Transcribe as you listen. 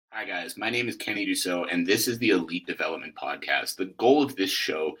Hi, guys. My name is Kenny Dussault, and this is the Elite Development Podcast. The goal of this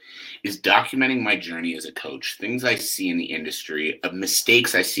show is documenting my journey as a coach, things I see in the industry,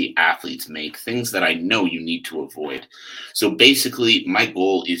 mistakes I see athletes make, things that I know you need to avoid. So basically, my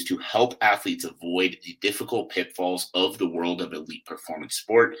goal is to help athletes avoid the difficult pitfalls of the world of elite performance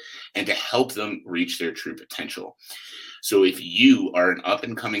sport and to help them reach their true potential. So if you are an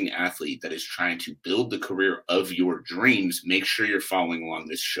up-and-coming athlete that is trying to build the career of your dreams, make sure you're following along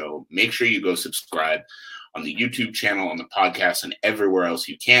this show. Make sure you go subscribe on the YouTube channel, on the podcast, and everywhere else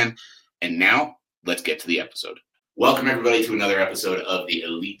you can. And now, let's get to the episode. Welcome, everybody, to another episode of the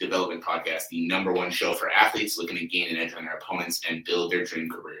Elite Development Podcast, the number one show for athletes looking to gain an edge on their opponents and build their dream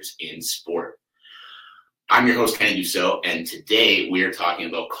careers in sport. I'm your host, Kenny Dussault, and today we are talking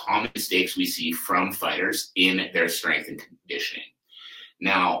about common mistakes we see from fighters in their strength and conditioning.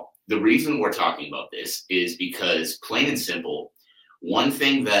 Now, the reason we're talking about this is because, plain and simple, one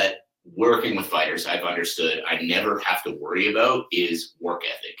thing that working with fighters I've understood I never have to worry about is work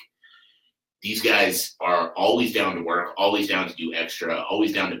ethic. These guys are always down to work, always down to do extra,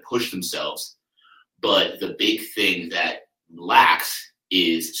 always down to push themselves. But the big thing that lacks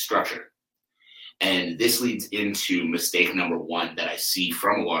is structure. And this leads into mistake number one that I see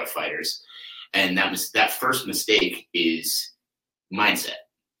from a lot of fighters. And that first mistake is mindset.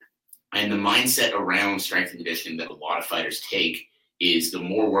 And the mindset around strength and conditioning that a lot of fighters take is the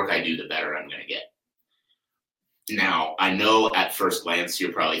more work I do, the better I'm going to get. Now, I know at first glance,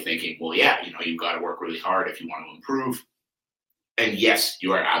 you're probably thinking, well, yeah, you've got to work really hard if you want to improve. And yes,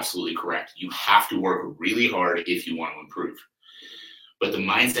 you are absolutely correct. You have to work really hard if you want to improve. But the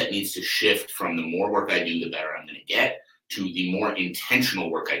mindset needs to shift from the more work I do, the better I'm going to get, to the more intentional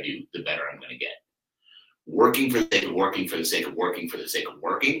work I do, the better I'm going to get. Working for the sake of working, for the sake of working, for the sake of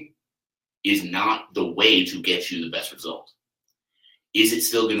working is not the way to get you the best result. Is it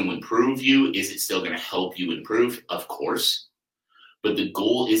still going to improve you? Is it still going to help you improve? Of course. But the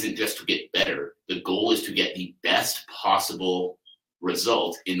goal isn't just to get better. The goal is to get the best possible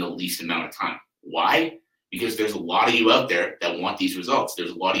result in the least amount of time. Why? Because there's a lot of you out there that want these results.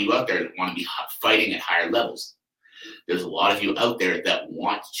 There's a lot of you out there that want to be fighting at higher levels. There's a lot of you out there that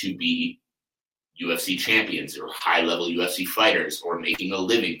want to be UFC champions or high-level UFC fighters or making a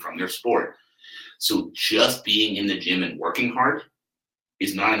living from their sport. So just being in the gym and working hard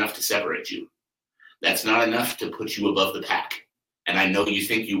is not enough to separate you. That's not enough to put you above the pack. And I know you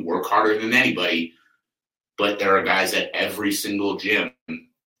think you work harder than anybody, but there are guys at every single gym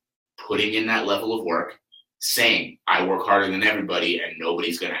putting in that level of work, saying, I work harder than everybody and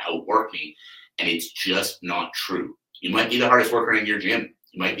nobody's going to outwork me. And it's just not true. You might be the hardest worker in your gym.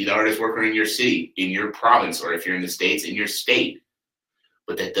 You might be the hardest worker in your city, in your province, or if you're in the States, in your state.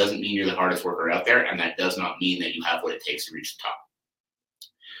 But that doesn't mean you're the hardest worker out there, and that does not mean that you have what it takes to reach the top.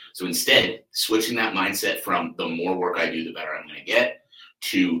 So instead, switching that mindset from the more work I do, the better I'm going to get,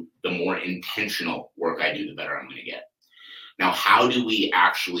 to the more intentional work I do, the better I'm going to get. Now, how do we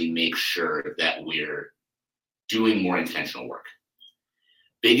actually make sure that we're doing more intentional work?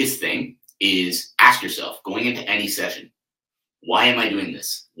 Biggest thing is ask yourself, going into any session, why am I doing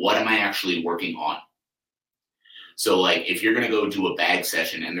this? What am I actually working on? So like if you're going to go do a bag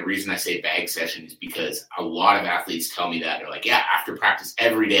session, and the reason I say bag session is because a lot of athletes tell me that. They're like, yeah, after practice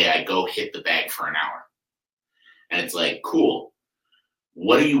every day, I go hit the bag for an hour. And it's like, cool.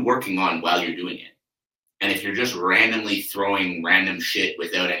 What are you working on while you're doing it? And if you're just randomly throwing random shit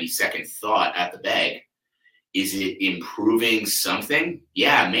without any second thought at the bag, is it improving something?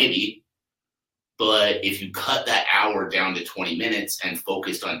 Yeah, maybe. But if you cut that hour down to 20 minutes and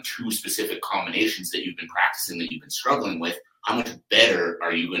focused on two specific combinations that you've been practicing, that you've been struggling with, how much better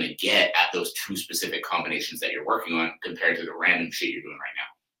are you going to get at those two specific combinations that you're working on compared to the random shit you're doing right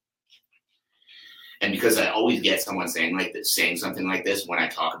now? And because I always get someone saying something like this when I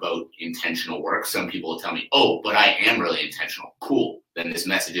talk about intentional work, some people will tell me, oh, but I am really intentional. Cool. Then this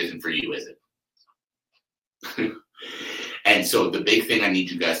message isn't for you, is it? And so the big thing I need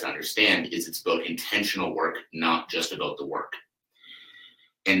you guys to understand is it's about intentional work, not just about the work.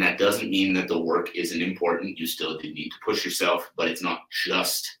 And that doesn't mean that the work isn't important. You still do need to push yourself, but it's not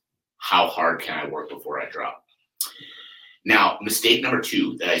just how hard can I work before I drop. Now, mistake number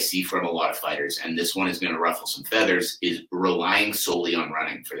two that I see from a lot of fighters, and this one is going to ruffle some feathers, is relying solely on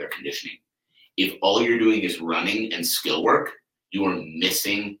running for their conditioning. If all you're doing is running and skill work, you are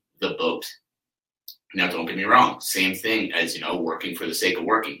missing the boat. Now, don't get me wrong. Same thing as, working for the sake of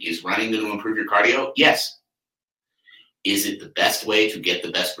working. Is running going to improve your cardio? Yes. Is it the best way to get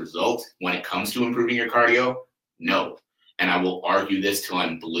the best result when it comes to improving your cardio? No. And I will argue this till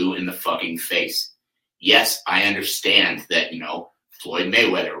I'm blue in the fucking face. Yes, I understand that, Floyd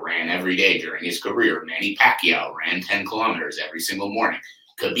Mayweather ran every day during his career. Manny Pacquiao ran 10 kilometers every single morning.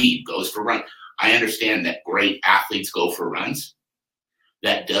 Khabib goes for runs. I understand that great athletes go for runs.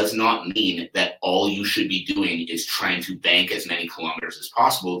 That does not mean that all you should be doing is trying to bank as many kilometers as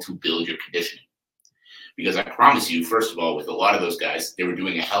possible to build your conditioning. Because I promise you, first of all, with a lot of those guys, they were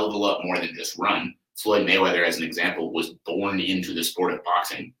doing a hell of a lot more than just run. Floyd Mayweather, as an example, was born into the sport of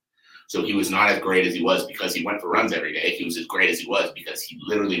boxing. So he was not as great as he was because he went for runs every day. He was as great as he was because he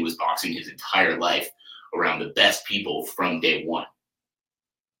literally was boxing his entire life around the best people from day one.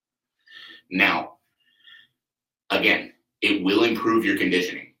 Now, again, it will improve your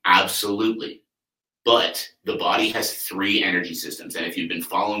conditioning. Absolutely. But the body has 3 energy systems. And if you've been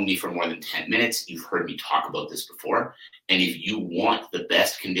following me for more than 10 minutes, you've heard me talk about this before. And if you want the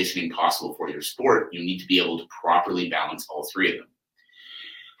best conditioning possible for your sport, you need to be able to properly balance all 3 of them.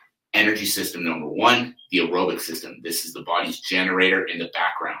 Energy system number 1, the aerobic system. This is the body's generator in the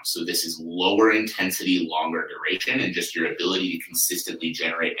background. So this is lower intensity, longer duration, and just your ability to consistently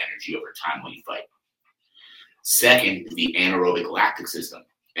generate energy over time while you fight. Second, the anaerobic lactic system.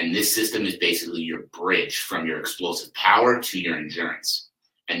 And this system is basically your bridge from your explosive power to your endurance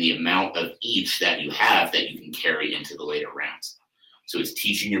and the amount of each that you have that you can carry into the later rounds. So it's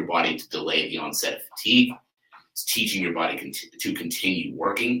teaching your body to delay the onset of fatigue. It's teaching your body to continue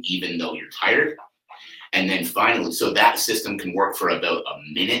working even though you're tired. And then finally, so that system can work for about a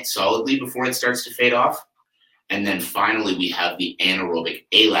minute solidly before it starts to fade off. And then finally, we have the anaerobic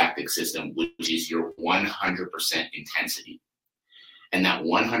alactic system, which is your 100% intensity. And that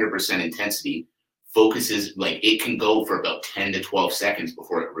 100% intensity focuses, like it can go for about 10 to 12 seconds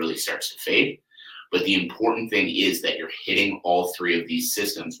before it really starts to fade. But the important thing is that you're hitting all 3 of these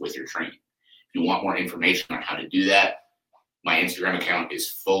systems with your training. If you want more information on how to do that, my Instagram account is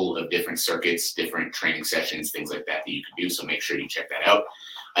full of different circuits, different training sessions, things like that you can do. So make sure you check that out.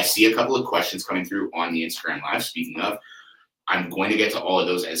 I see a couple of questions coming through on the Instagram Live. Speaking of, I'm going to get to all of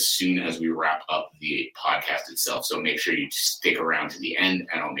those as soon as we wrap up the podcast itself. So make sure you stick around to the end,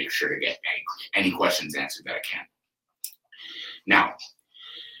 and I'll make sure to get any questions answered that I can. Now,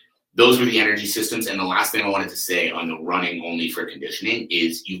 those were the energy systems. And the last thing I wanted to say on the running only for conditioning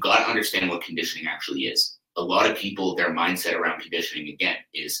is you've got to understand what conditioning actually is. A lot of people, their mindset around conditioning, again,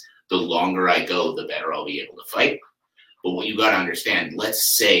 is the longer I go, the better I'll be able to fight. But what you got to understand,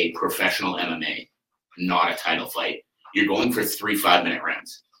 let's say professional MMA, not a title fight. You're going for 3 5-minute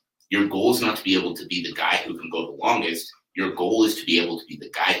rounds. Your goal is not to be able to be the guy who can go the longest. Your goal is to be able to be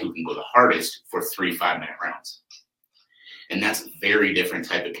the guy who can go the hardest for 3 5-minute rounds. And that's a very different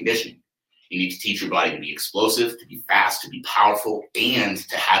type of conditioning. You need to teach your body to be explosive, to be fast, to be powerful, and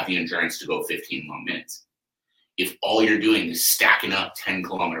to have the endurance to go 15 long minutes. If all you're doing is stacking up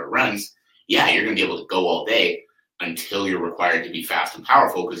 10-kilometer runs, yeah, you're going to be able to go all day until you're required to be fast and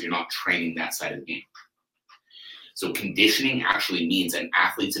powerful because you're not training that side of the game. So conditioning actually means an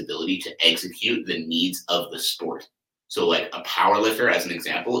athlete's ability to execute the needs of the sport. So like a power lifter, as an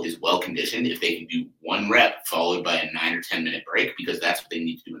example, is well conditioned if they can do 1 rep followed by a 9 or 10 minute break because that's what they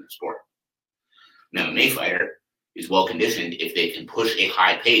need to do in their sport. An MMA fighter is well conditioned if they can push a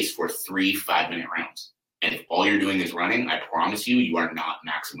high pace for 3 5-minute rounds. And if all you're doing is running, I promise you, you are not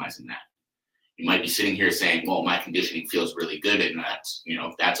maximizing that. You might be sitting here saying, well, my conditioning feels really good and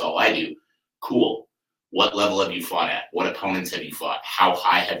that's all I do. Cool. What level have you fought at? What opponents have you fought? How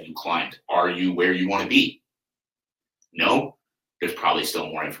high have you climbed? Are you where you want to be? No? There's probably still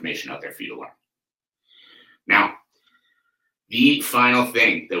more information out there for you to learn. Now, the final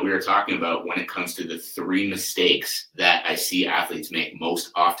thing that we were talking about when it comes to the 3 mistakes that I see athletes make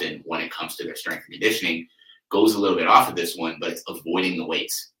most often when it comes to their strength and conditioning goes a little bit off of this one, but it's avoiding the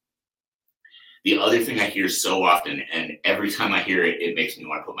weights. The other thing I hear so often, and every time I hear it, it makes me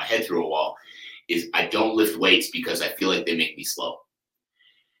want to put my head through a wall, is I don't lift weights because I feel like they make me slow.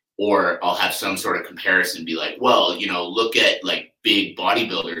 Or I'll have some sort of comparison, be like, well, look at like big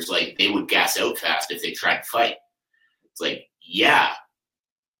bodybuilders, like they would gas out fast if they tried to fight. It's like, yeah,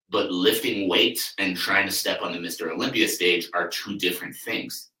 but lifting weights and trying to step on the Mr. Olympia stage are 2 different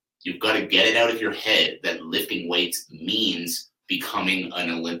things. You've got to get it out of your head that lifting weights means becoming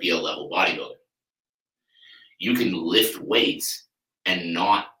an Olympia level bodybuilder. You can lift weights and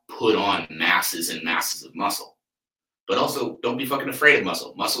not put on masses and masses of muscle. But also, don't be fucking afraid of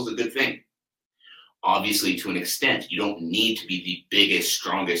muscle. Muscle's a good thing. Obviously, to an extent, you don't need to be the biggest,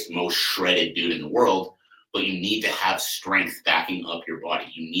 strongest, most shredded dude in the world, but you need to have strength backing up your body.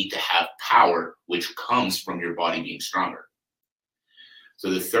 You need to have power, which comes from your body being stronger.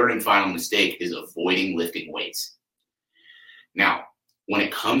 So the third and final mistake is avoiding lifting weights. Now, when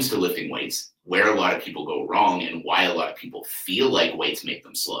it comes to lifting weights, where a lot of people go wrong and why a lot of people feel like weights make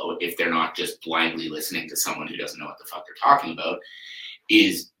them slow if they're not just blindly listening to someone who doesn't know what the fuck they're talking about,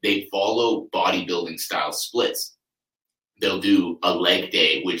 is they follow bodybuilding style splits. They'll do a leg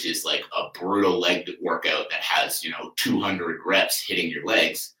day, which is like a brutal leg workout that has, 200 reps hitting your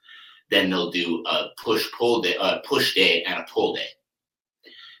legs. Then they'll do a push day and a pull day.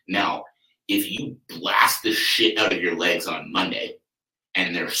 Now, if you blast the shit out of your legs on Monday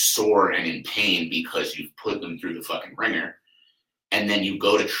and they're sore and in pain because you've put them through the fucking ringer, and then you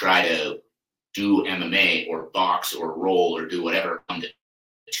go to try to do MMA or box or roll or do whatever on the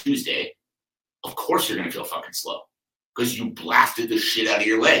Tuesday, of course you're going to feel fucking slow because you blasted the shit out of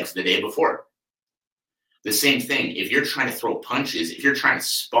your legs the day before. The same thing, if you're trying to throw punches, if you're trying to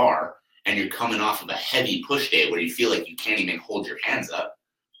spar and you're coming off of a heavy push day where you feel like you can't even hold your hands up,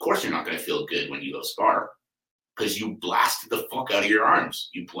 of course you're not going to feel good when you go spar because you blasted the fuck out of your arms.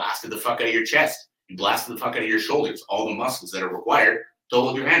 You blasted the fuck out of your chest. You blasted the fuck out of your shoulders, all the muscles that are required to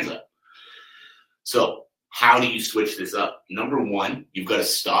hold your hands up. So how do you switch this up? Number one, you've got to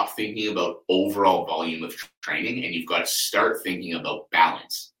stop thinking about overall volume of training and you've got to start thinking about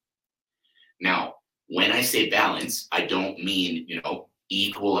balance. Now, when I say balance, I don't mean,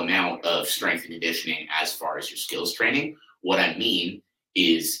 equal amount of strength and conditioning as far as your skills training. What I mean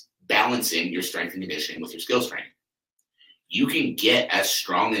is balancing your strength and conditioning with your skills training. You can get as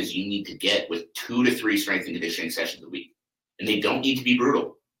strong as you need to get with 2 to 3 strength and conditioning sessions a week, and they don't need to be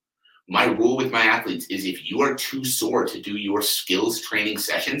brutal. My rule with my athletes is if you are too sore to do your skills training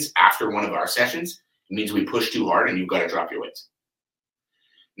sessions after one of our sessions, it means we push too hard and you've got to drop your weights.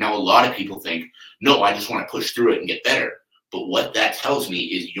 Now, a lot of people think, no, I just want to push through it and get better. But what that tells me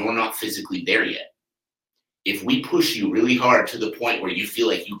is you're not physically there yet. If we push you really hard to the point where you feel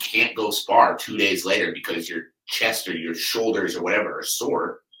like you can't go spar 2 days later because your chest or your shoulders or whatever are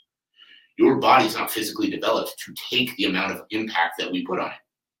sore, your body's not physically developed to take the amount of impact that we put on it.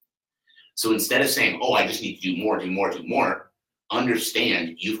 So instead of saying, oh, I just need to do more,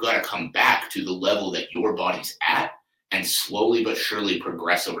 understand you've got to come back to the level that your body's at and slowly but surely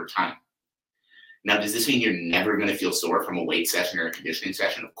progress over time. Now, does this mean you're never going to feel sore from a weight session or a conditioning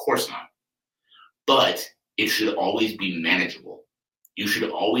session? Of course not. But it should always be manageable. You should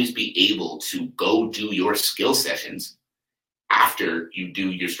always be able to go do your skill sessions after you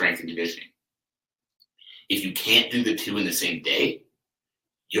do your strength and conditioning. If you can't do the two in the same day,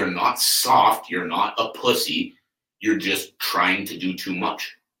 you're not soft, you're not a pussy, you're just trying to do too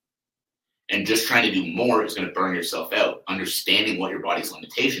much. And just trying to do more is going to burn yourself out. Understanding what your body's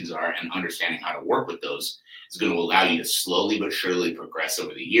limitations are and understanding how to work with those is going to allow you to slowly but surely progress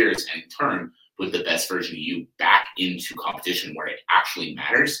over the years and in turn put the best version of you back into competition where it actually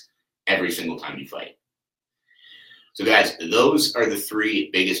matters every single time you fight. So guys, those are the 3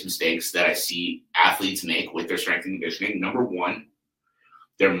 biggest mistakes that I see athletes make with their strength and conditioning. Number 1,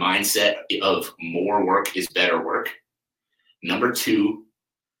 their mindset of more work is better work. Number 2,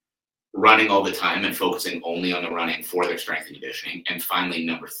 running all the time and focusing only on the running for their strength and conditioning. And finally,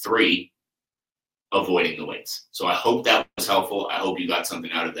 number 3, avoiding the weights. So I hope that was helpful. I hope you got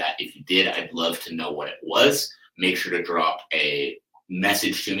something out of that. If you did, I'd love to know what it was. Make sure to drop a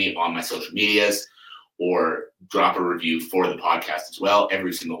message to me on my social medias or drop a review for the podcast as well.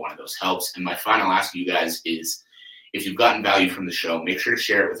 Every single one of those helps. And my final ask you guys is, if you've gotten value from the show, make sure to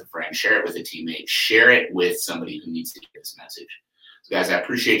share it with a friend, share it with a teammate, share it with somebody who needs to hear this message. So guys, I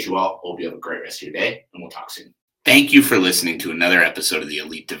appreciate you all. Hope you have a great rest of your day, and we'll talk soon. Thank you for listening to another episode of the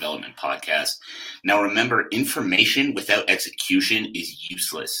Elite Development Podcast. Now remember, information without execution is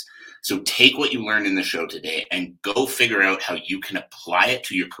useless. So take what you learned in the show today and go figure out how you can apply it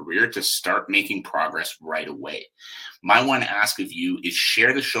to your career to start making progress right away. My one ask of you is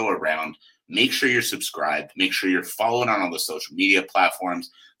share the show around. Make sure you're subscribed. Make sure you're following on all the social media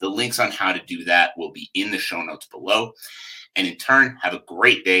platforms. The links on how to do that will be in the show notes below. And in turn, have a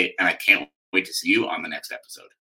great day, and I can't wait to see you on the next episode.